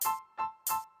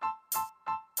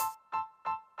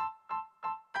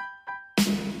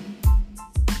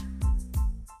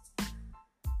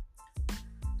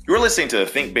listening to the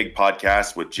Think Big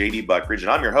podcast with JD Buckridge, and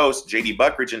I'm your host, JD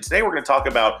Buckridge, and today we're going to talk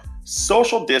about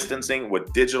social distancing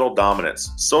with digital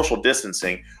dominance. Social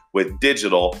distancing with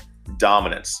digital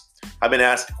dominance. I've been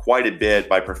asked quite a bit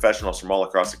by professionals from all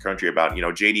across the country about,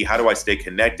 JD, how do I stay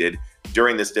connected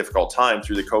during this difficult time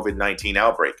through the COVID-19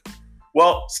 outbreak?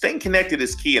 Well, staying connected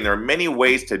is key, and there are many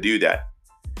ways to do that.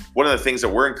 One of the things that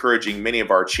we're encouraging many of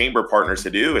our chamber partners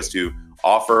to do is to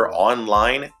offer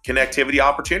online connectivity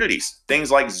opportunities,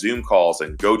 things like Zoom calls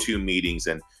and GoToMeetings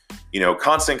and,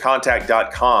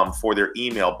 ConstantContact.com for their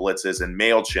email blitzes and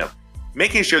MailChimp,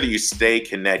 making sure that you stay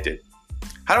connected.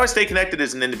 How do I stay connected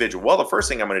as an individual? Well, the first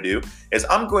thing I'm going to do is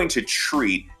I'm going to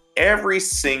treat every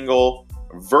single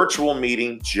virtual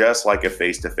meeting just like a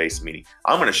face-to-face meeting.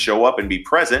 I'm going to show up and be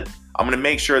present. I'm going to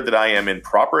make sure that I am in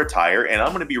proper attire, and I'm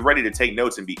going to be ready to take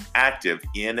notes and be active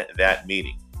in that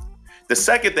meeting. The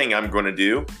second thing I'm going to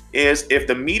do is, if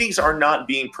the meetings are not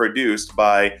being produced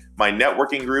by my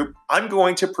networking group, I'm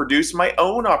going to produce my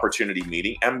own opportunity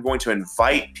meeting. I'm going to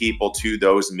invite people to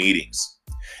those meetings.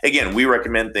 Again, we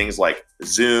recommend things like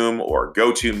Zoom or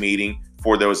GoToMeeting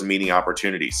for those meeting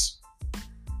opportunities.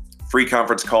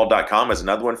 Freeconferencecall.com is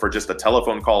another one for just a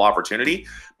telephone call opportunity,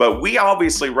 but we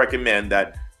obviously recommend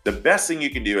that the best thing you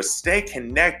can do is stay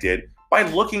connected by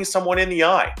looking someone in the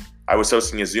eye. I was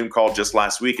hosting a Zoom call just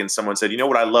last week, and someone said,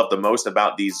 what I love the most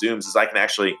about these Zooms is I can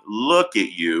actually look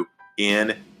at you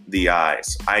in the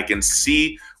eyes. I can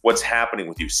see what's happening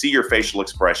with you, see your facial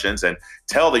expressions, and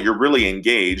tell that you're really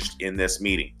engaged in this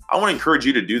meeting. I want to encourage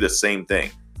you to do the same thing.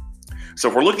 So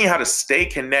if we're looking at how to stay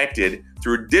connected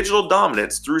through digital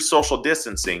dominance, through social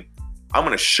distancing, I'm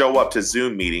going to show up to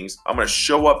Zoom meetings. I'm going to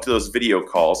show up to those video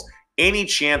calls any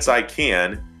chance I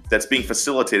can that's being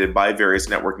facilitated by various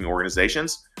networking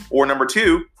organizations. Or number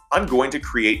two, I'm going to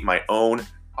create my own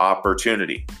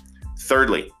opportunity.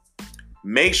 Thirdly,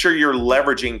 make sure you're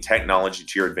leveraging technology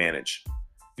to your advantage.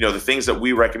 The things that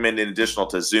we recommend in addition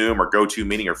to Zoom or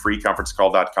GoToMeeting or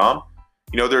freeconferencecall.com,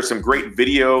 there are some great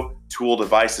video tool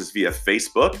devices via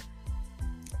Facebook.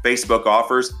 Facebook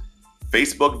offers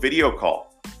Facebook video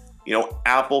call,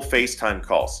 Apple FaceTime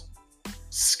calls,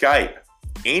 Skype,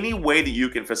 any way that you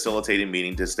can facilitate a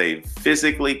meeting to stay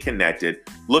physically connected,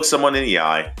 look someone in the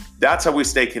eye. That's how we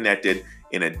stay connected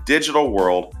in a digital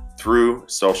world through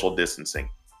social distancing.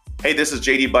 Hey, this is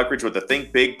JD Buckridge with the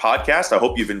Think Big podcast. I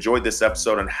hope you've enjoyed this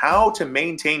episode on how to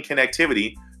maintain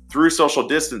connectivity through social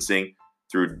distancing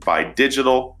by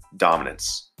digital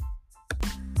dominance.